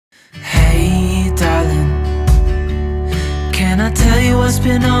what's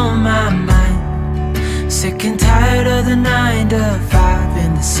been on my mind. Sick and tired of the 9 to 5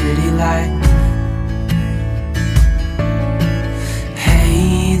 in the city life.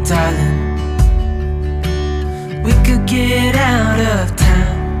 Hey darling, we could get out of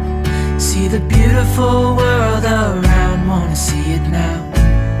town, see the beautiful world around, wanna see it now.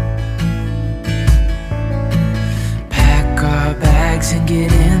 Pack our bags and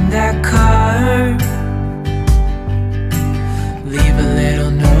get in that car, leave a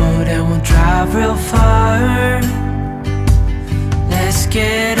little note and we'll drive real far. Let's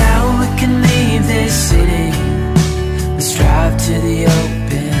get out, we can leave this city. Let's drive to the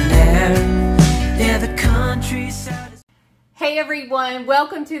open air. Yeah, the countryside is... Hey everyone,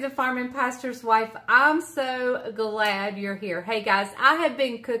 welcome to the Farming Pastor's Wife. I'm so glad you're here. Hey guys, I have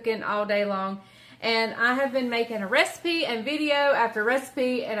been cooking all day long and I have been making a recipe and video after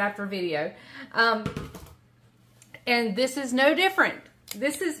recipe and after video. And this is no different.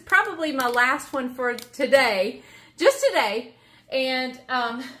 This is probably my last one for today, just today. And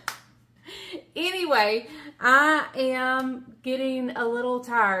anyway, I am getting a little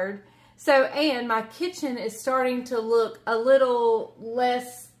tired. So, and my kitchen is starting to look a little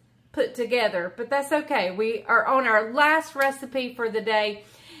less put together, but that's okay. We are on our last recipe for the day.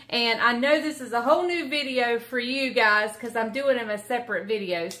 And I know this is a whole new video for you guys because I'm doing them as separate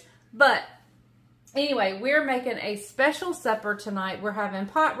videos. But anyway, we're making a special supper tonight. We're having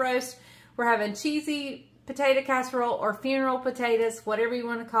pot roast. We're having cheesy potato casserole or funeral potatoes, whatever you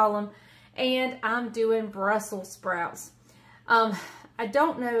want to call them. And I'm doing Brussels sprouts. I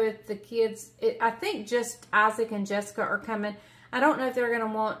don't know if the kids, I think just Isaac and Jessica are coming. I don't know if they're going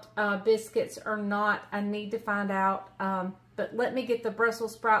to want biscuits or not. I need to find out. But let me get the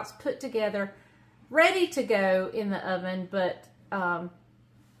Brussels sprouts put together, ready to go in the oven. But,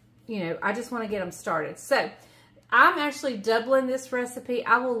 you know, I just want to get them started. So, I'm actually doubling this recipe.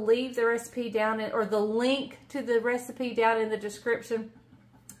 I will leave the recipe down, or the link to the recipe down in the description.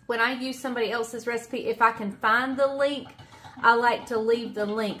 When I use somebody else's recipe, if I can find the link, I like to leave the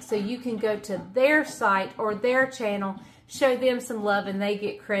link so you can go to their site or their channel, show them some love, and they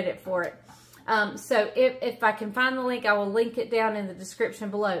get credit for it. So if I can find the link, I will link it down in the description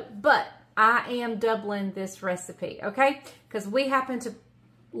below. But I am doubling this recipe, okay? Because we happen to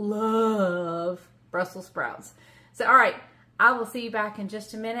love Brussels sprouts. So, all right, I will see you back in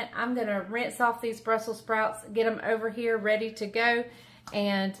just a minute. I'm going to rinse off these Brussels sprouts, get them over here ready to go.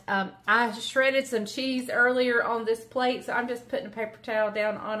 And I shredded some cheese earlier on this plate, so I'm just putting a paper towel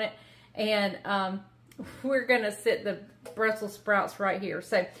down on it. And we're going to sit the Brussels sprouts right here.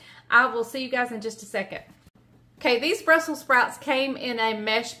 So I will see you guys in just a second. Okay, these Brussels sprouts came in a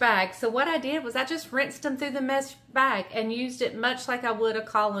mesh bag. So what I did was I just rinsed them through the mesh bag and used it much like I would a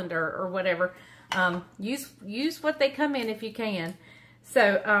colander or whatever. Use what they come in if you can.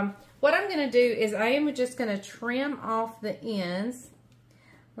 So what I'm going to do is I am just going to trim off the ends.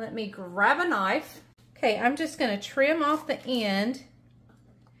 Let me grab a knife. Okay, I'm just going to trim off the end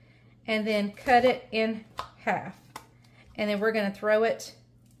and then cut it in half. And then we're going to throw it,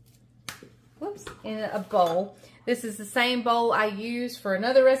 whoops, in a bowl. This is the same bowl I used for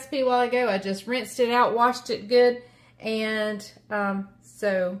another recipe a while ago. I just rinsed it out, washed it good, and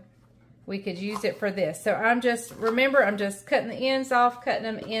so we could use it for this. So remember, I'm just cutting the ends off, cutting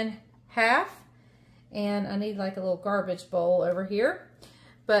them in half. And I need like a little garbage bowl over here,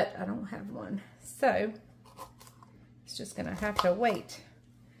 but I don't have one. So it's just gonna have to wait.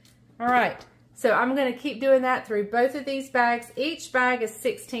 All right, so I'm gonna keep doing that through both of these bags. Each bag is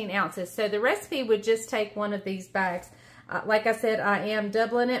 16 ounces. So the recipe would just take one of these bags. Like I said, I am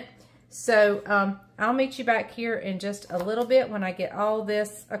doubling it. So I'll meet you back here in just a little bit when I get all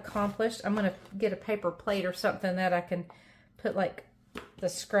this accomplished. I'm gonna get a paper plate or something that I can put like the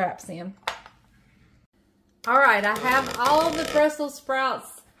scraps in. All right, I have all the Brussels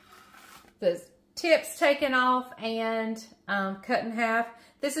sprouts, the tips taken off and cut in half.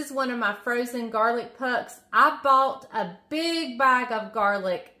 This is one of my frozen garlic pucks. I bought a big bag of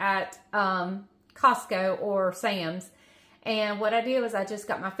garlic at Costco or Sam's. And what I did was I just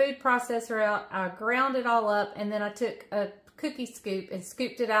got my food processor out, I ground it all up, and then I took a cookie scoop and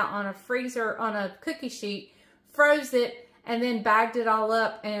scooped it out on a cookie sheet, froze it, and then bagged it all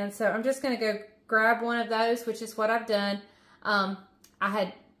up. And so I'm just gonna go grab one of those, which is what I've done.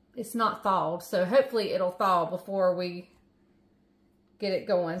 It's not thawed, so hopefully it'll thaw before we get it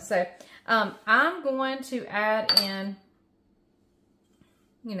going. So I'm going to add in,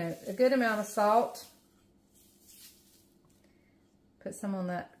 you know, a good amount of salt. Put some on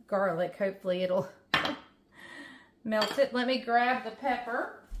that garlic. Hopefully it'll melt it. Let me grab the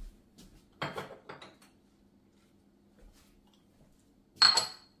pepper.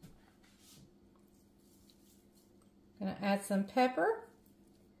 add some pepper.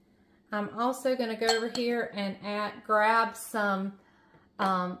 I'm also going to go over here and grab some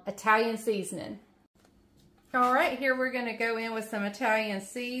Italian seasoning. All right, here we're going to go in with some Italian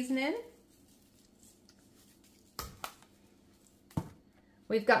seasoning.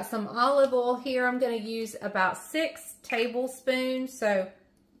 We've got some olive oil here. I'm going to use about 6 tablespoons. So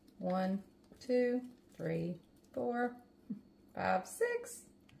 1, 2, 3, 4, 5, 6.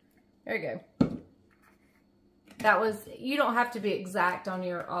 There you go. That was, you don't have to be exact on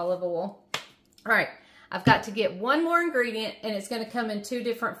your olive oil. All right, I've got to get one more ingredient, and it's going to come in 2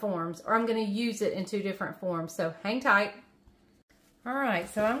 different forms, or I'm going to use it in 2 different forms. So hang tight. All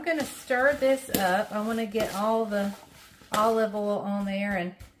right, so I'm going to stir this up. I want to get all the olive oil on there,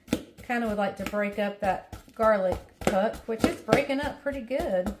 and kind of would like to break up that garlic puck, which is breaking up pretty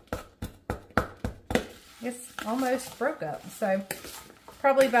good. It's almost broke up. So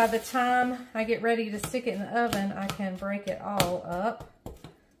probably by the time I get ready to stick it in the oven, I can break it all up.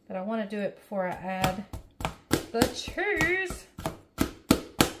 But I want to do it before I add the cheese.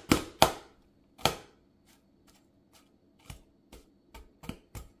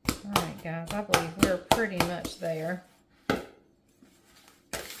 All right, guys, I believe we're pretty much there.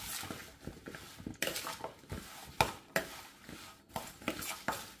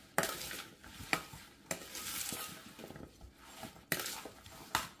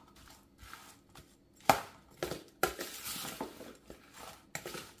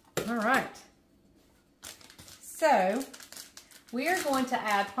 All right, so we are going to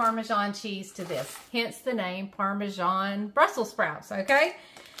add Parmesan cheese to this, hence the name Parmesan Brussels sprouts, okay?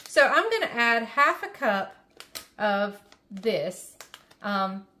 So I'm going to add 1/2 cup of this.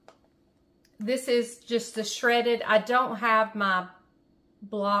 This is just the shredded. I don't have my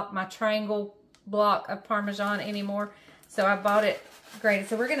triangle block of Parmesan anymore, so I bought it grated.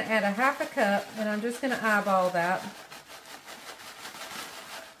 So we're going to add 1/2 cup, and I'm just going to eyeball that.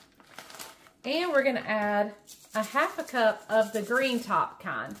 And we're going to add 1/2 cup of the green top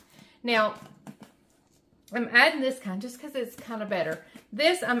kind. Now, I'm adding this kind just because it's kind of better.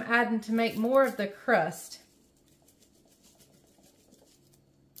 This I'm adding to make more of the crust.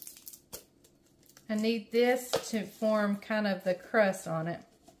 I need this to form kind of the crust on it.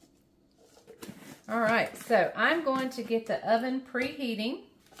 All right, so I'm going to get the oven preheating.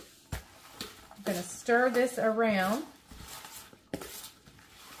 I'm going to stir this around.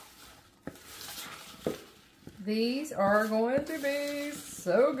 These are going to be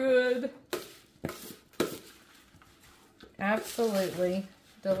so good. Absolutely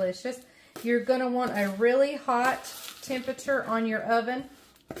delicious. You're going to want a really hot temperature on your oven.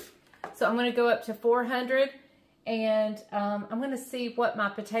 So I'm going to go up to 400, and I'm going to see what my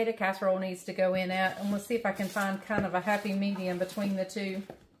potato casserole needs to go in at, and we'll see if I can find kind of a happy medium between the two.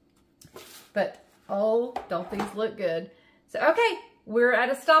 But, oh, don't these look good. So, okay. We're at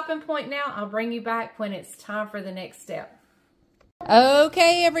a stopping point now. I'll bring you back when it's time for the next step.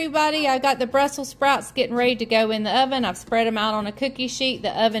 Okay, everybody, I got the Brussels sprouts getting ready to go in the oven. I've spread them out on a cookie sheet.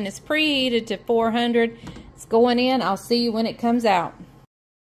 The oven is preheated to 400. It's going in. I'll see you when it comes out.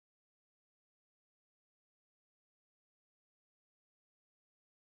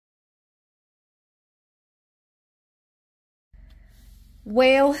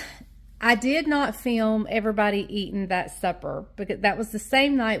 Well, I did not film everybody eating that supper because that was the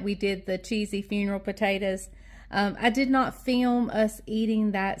same night we did the cheesy funeral potatoes. I did not film us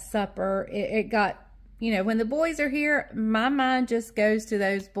eating that supper. It got, you know, when the boys are here, my mind just goes to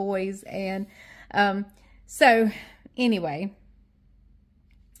those boys. And so anyway,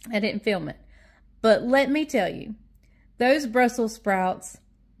 I didn't film it. But let me tell you, those Brussels sprouts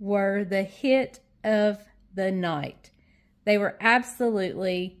were the hit of the night. They were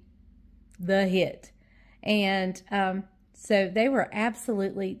absolutely the hit. And so they were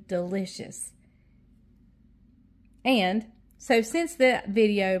absolutely delicious. And so since the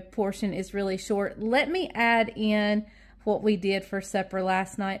video portion is really short, let me add in what we did for supper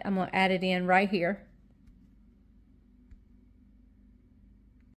last night. I'm going to add it in right here.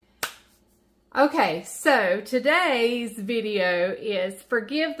 Okay, so today's video is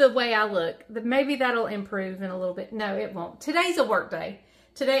forgive the way I look. Maybe that'll improve in a little bit. No, it won't. Today's a work day.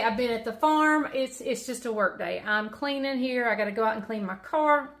 Today I've been at the farm. It's just a work day. I'm cleaning here. I got to go out and clean my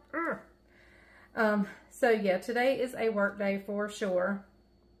car. So yeah, today is a work day for sure.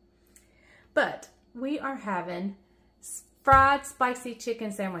 But we are having fried spicy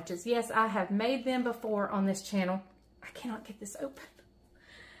chicken sandwiches. Yes, I have made them before on this channel. I cannot get this open.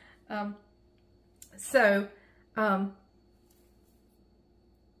 I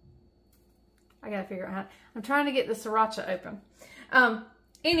gotta figure out how. I'm trying to get the sriracha open.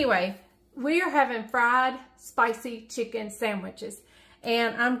 Anyway, we are having fried spicy chicken sandwiches.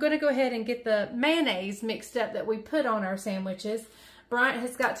 And I'm going to go ahead and get the mayonnaise mixed up that we put on our sandwiches. Bryant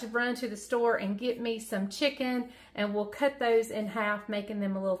has got to run to the store and get me some chicken, and we'll cut those in half, making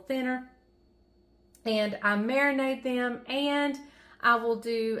them a little thinner. And I marinate them, and I will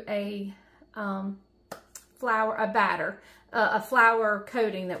do a flour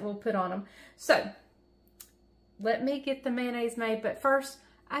coating that we'll put on them. So let me get the mayonnaise made, but first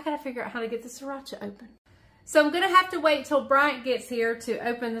I gotta figure out how to get the sriracha open. So I'm gonna have to wait till Bryant gets here to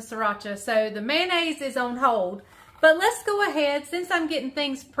open the sriracha. So the mayonnaise is on hold, but let's go ahead, since I'm getting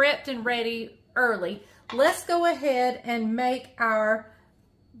things prepped and ready early, let's go ahead and make our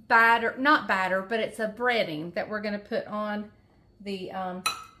batter, not batter, but it's a breading that we're gonna put on the,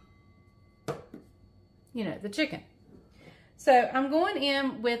 you know, the chicken. So I'm going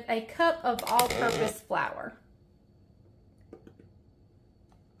in with a cup of all-purpose flour.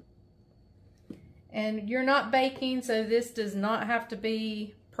 And you're not baking, so this does not have to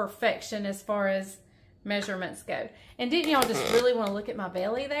be perfection as far as measurements go. And didn't y'all just really want to look at my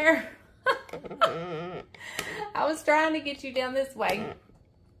belly there? I was trying to get you down this way.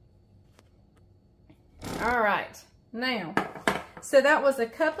 All right, now, so that was a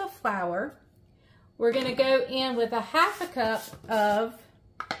cup of flour. We're gonna go in with a half a cup of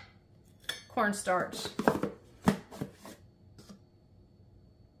cornstarch.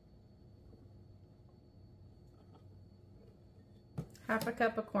 Half a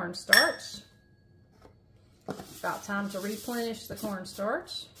cup of cornstarch. About time to replenish the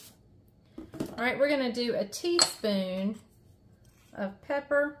cornstarch. All right, we're gonna do a teaspoon of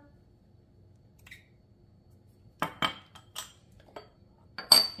pepper.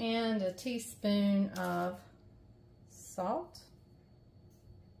 And a teaspoon of salt.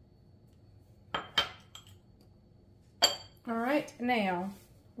 All right, now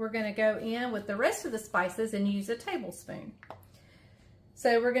we're gonna go in with the rest of the spices and use a tablespoon.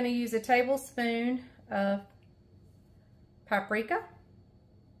 So we're going to use a tablespoon of paprika,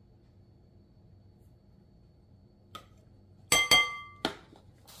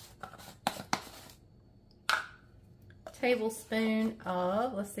 tablespoon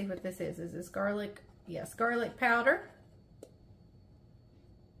of, let's see what this is. Is this garlic? Yes, garlic powder.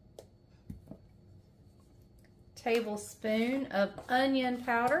 Tablespoon of onion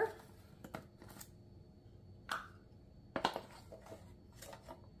powder.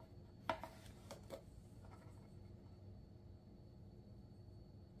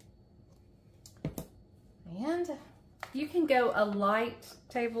 And you can go a light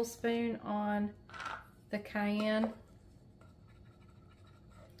tablespoon on the cayenne,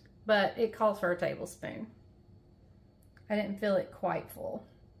 but it calls for a tablespoon. I didn't feel it quite full.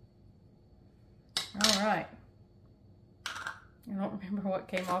 All right. I don't remember what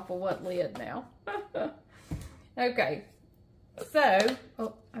came off of what lid now. Okay. So,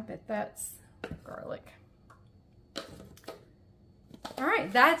 oh, I bet that's garlic. All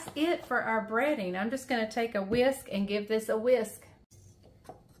right, that's it for our breading. I'm just going to take a whisk and give this a whisk.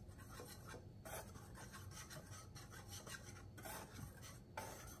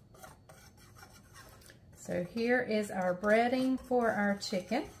 So here is our breading for our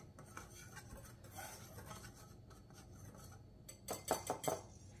chicken.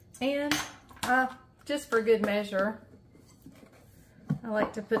 And just for good measure, I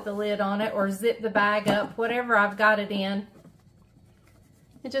like to put the lid on it or zip the bag up, whatever I've got it in.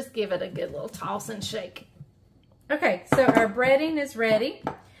 And just give it a good little toss and shake. Okay, so our breading is ready.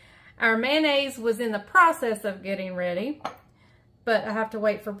 Our mayonnaise was in the process of getting ready, but I have to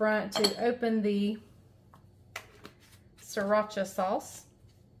wait for Bryant to open the sriracha sauce.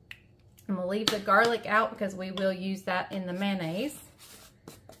 I'm gonna leave the garlic out because we will use that in the mayonnaise.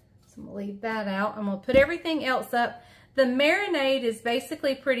 So I'm gonna leave that out. I'm gonna put everything else up. The marinade is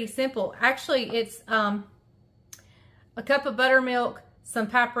basically pretty simple. Actually, it's a cup of buttermilk, some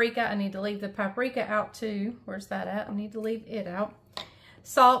paprika. I need to leave the paprika out too. Where's that at? I need to leave it out.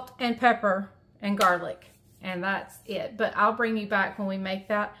 Salt and pepper and garlic. And that's it. But I'll bring you back when we make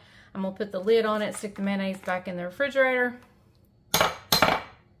that. I'm going to put the lid on it, stick the mayonnaise back in the refrigerator.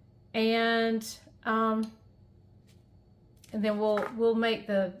 And then we'll make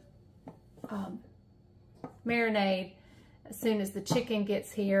the marinade as soon as the chicken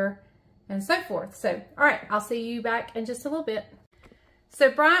gets here and so forth. So, all right, I'll see you back in just a little bit. So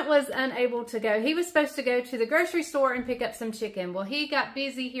Bryant was unable to go. He was supposed to go to the grocery store and pick up some chicken. Well, he got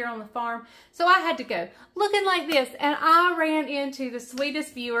busy here on the farm, so I had to go. Looking like this, and I ran into the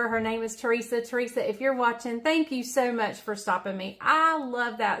sweetest viewer. Her name is Teresa. Teresa, if you're watching, thank you so much for stopping me. I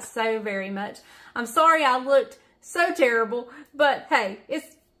love that so very much. I'm sorry I looked so terrible, but hey,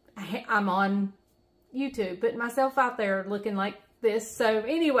 I'm on YouTube, putting myself out there looking like this. So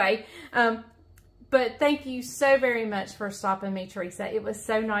anyway, but thank you so very much for stopping me, Teresa. It was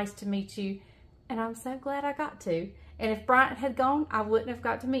so nice to meet you, and I'm so glad I got to. And if Bryant had gone, I wouldn't have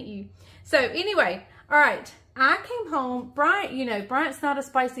got to meet you. So anyway, all right, I came home. Bryant, you know, Bryant's not a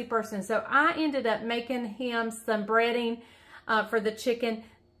spicy person, so I ended up making him some breading for the chicken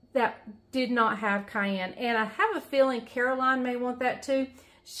that did not have cayenne. And I have a feeling Caroline may want that too.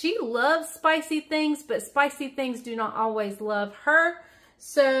 She loves spicy things, but spicy things do not always love her.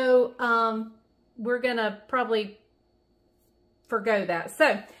 So we're gonna probably forgo that.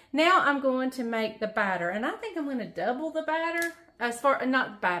 So now I'm going to make the batter, and I think I'm going to double the batter.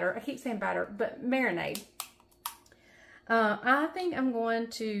 Not batter, I keep saying batter, but marinade. I think I'm going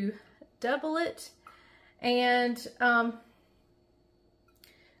to double it, and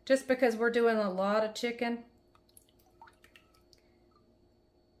just because we're doing a lot of chicken.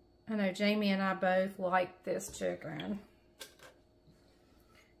 I know Jamie and I both like this chicken.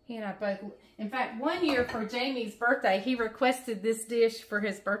 He and I both, in fact, one year for Jamie's birthday, he requested this dish for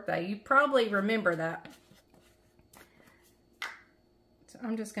his birthday. You probably remember that. So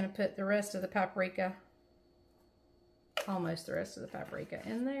I'm just going to put the rest of the paprika, almost the rest of the paprika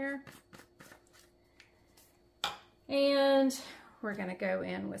in there. And we're going to go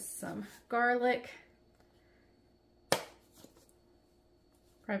in with some garlic.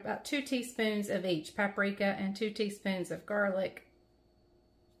 Probably about 2 teaspoons of each, paprika and 2 teaspoons of garlic.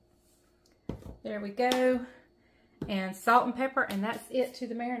 There we go. And salt and pepper, and that's it to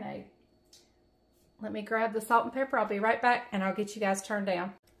the marinade. Let me grab the salt and pepper. I'll be right back, and I'll get you guys turned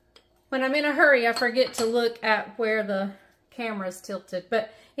down. When I'm in a hurry, I forget to look at where the camera's tilted.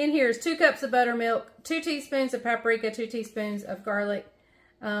 But in here is 2 cups of buttermilk, 2 teaspoons of paprika, 2 teaspoons of garlic.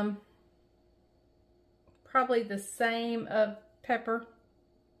 Probably the same of pepper.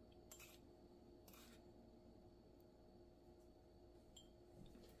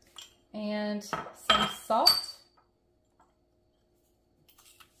 And some salt.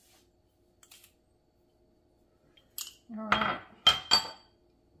 All right.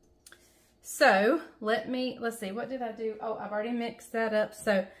 So let's see, what did I do? Oh, I've already mixed that up.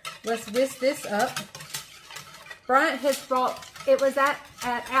 So let's whisk this up. Bryant has brought, it was at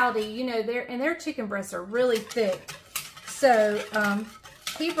Aldi, you know, their chicken breasts are really thick. So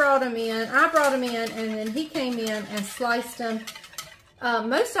he brought them in, I brought them in, and then he came in and sliced them.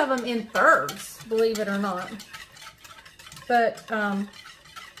 Most of them in thirds, believe it or not. But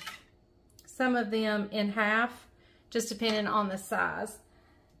some of them in half, just depending on the size.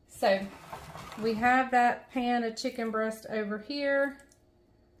 So we have that pan of chicken breast over here.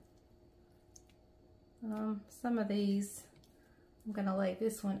 Some of these, I'm going to lay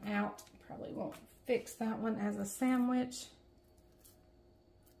this one out. Probably won't fix that one as a sandwich.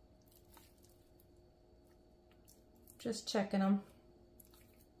 Just checking them.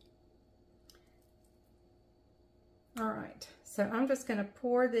 All right, so I'm just going to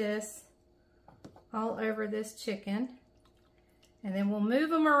pour this all over this chicken, and then we'll move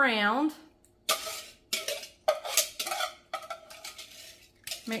them around.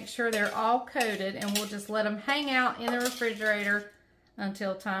 Make sure they're all coated, and we'll just let them hang out in the refrigerator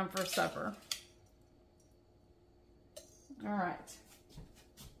until time for supper. All right.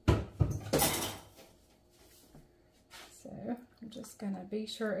 So I'm just going to be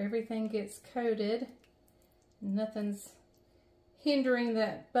sure everything gets coated. Nothing's hindering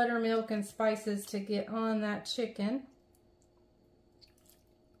that buttermilk and spices to get on that chicken.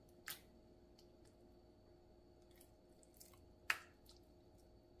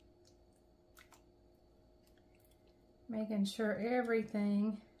 Making sure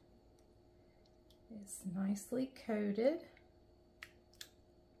everything is nicely coated.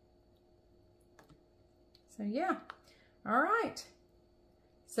 So yeah, all right.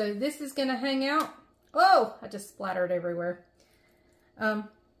 So this is gonna hang out. Oh, I just splattered everywhere. And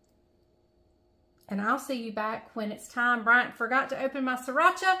I'll see you back when it's time. Bryant forgot to open my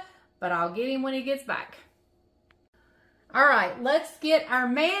sriracha, but I'll get him when he gets back. All right, let's get our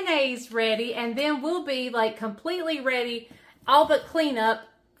mayonnaise ready, and then we'll be like completely ready, all but clean up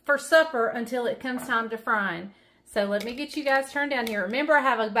for supper until it comes time to frying. So let me get you guys turned down here. Remember, I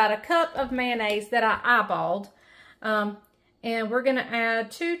have about a cup of mayonnaise that I eyeballed. And we're gonna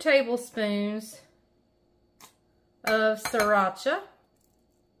add 2 tablespoons of sriracha.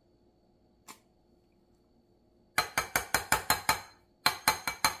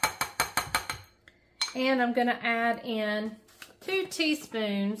 And I'm going to add in 2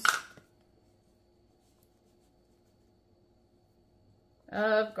 teaspoons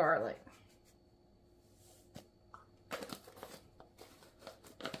of garlic.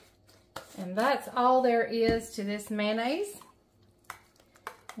 And that's all there is to this mayonnaise.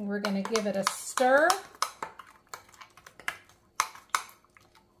 And we're going to give it a stir.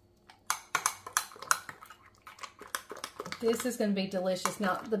 This is going to be delicious.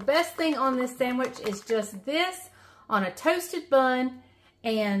 Now, the best thing on this sandwich is just this on a toasted bun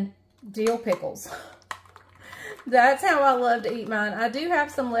and dill pickles. That's how I love to eat mine. I do have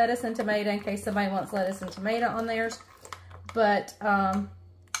some lettuce and tomato in case somebody wants lettuce and tomato on theirs. But,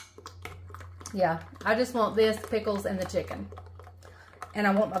 yeah, I just want this, pickles, and the chicken. And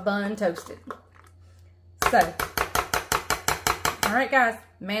I want my bun toasted. So, all right, guys,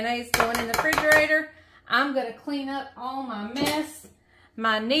 mayonnaise going in the refrigerator. I'm going to clean up all my mess.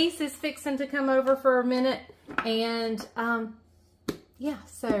 My niece is fixing to come over for a minute. And, yeah,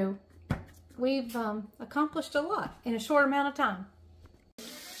 so we've accomplished a lot in a short amount of time.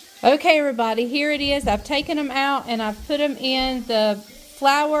 Okay, everybody, here it is. I've taken them out and I've put them in the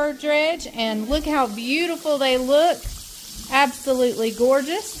flour dredge. And look how beautiful they look. Absolutely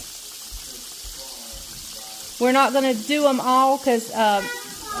gorgeous. We're not going to do them all because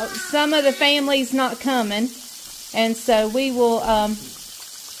some of the family's not coming. And so we will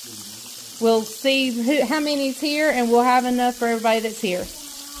we'll see how many's here, and we'll have enough for everybody that's here.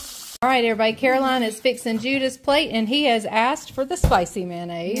 All right, everybody, Caroline is fixing Judah's plate, and he has asked for the spicy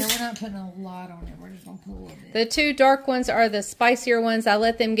mayonnaise. Yeah, we're not putting a lot on it. We're just going to put a little bit. The two dark ones are the spicier ones. I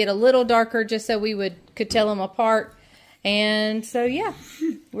let them get a little darker just so we could tell them apart. And so, yeah,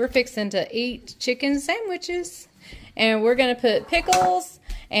 we're fixing to eat chicken sandwiches. And we're going to put pickles,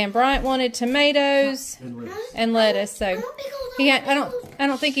 and Bryant wanted tomatoes and lettuce. So I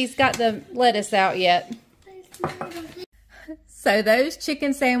don't think he's got the lettuce out yet. So those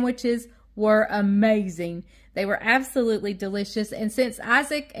chicken sandwiches were amazing. They were absolutely delicious. And since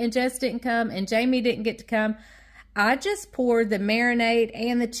Isaac and Jess didn't come and Jamie didn't get to come, I just poured the marinade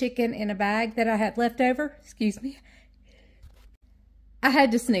and the chicken in a bag that I had left over. Excuse me. I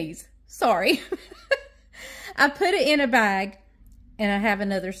had to sneeze. Sorry. I put it in a bag, and I have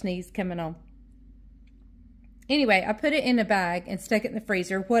another sneeze coming on. Anyway, I put it in a bag and stuck it in the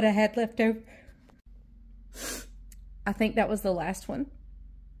freezer. What I had left over. I think that was the last one.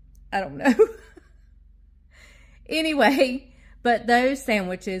 I don't know. Anyway, but those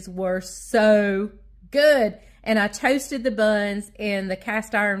sandwiches were so good. And I toasted the buns in the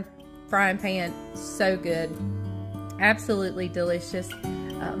cast iron frying pan. So good. Absolutely delicious.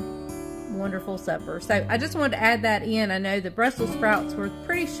 Wonderful supper. So I just wanted to add that in. I know the Brussels sprouts were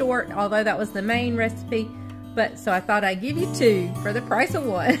pretty short, although that was the main recipe. But so I thought I'd give you two for the price of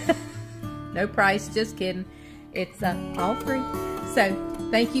one. No price, just kidding. It's all free. So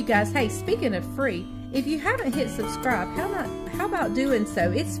thank you guys. Hey, speaking of free, if you haven't hit subscribe, how about doing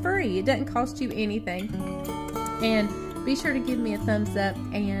so? It's free. It doesn't cost you anything. And be sure to give me a thumbs up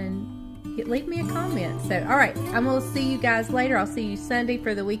and leave me a comment. So, all right, I'm going to see you guys later. I'll see you Sunday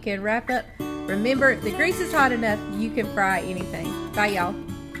for the weekend wrap-up. Remember, if the grease is hot enough, you can fry anything. Bye, y'all.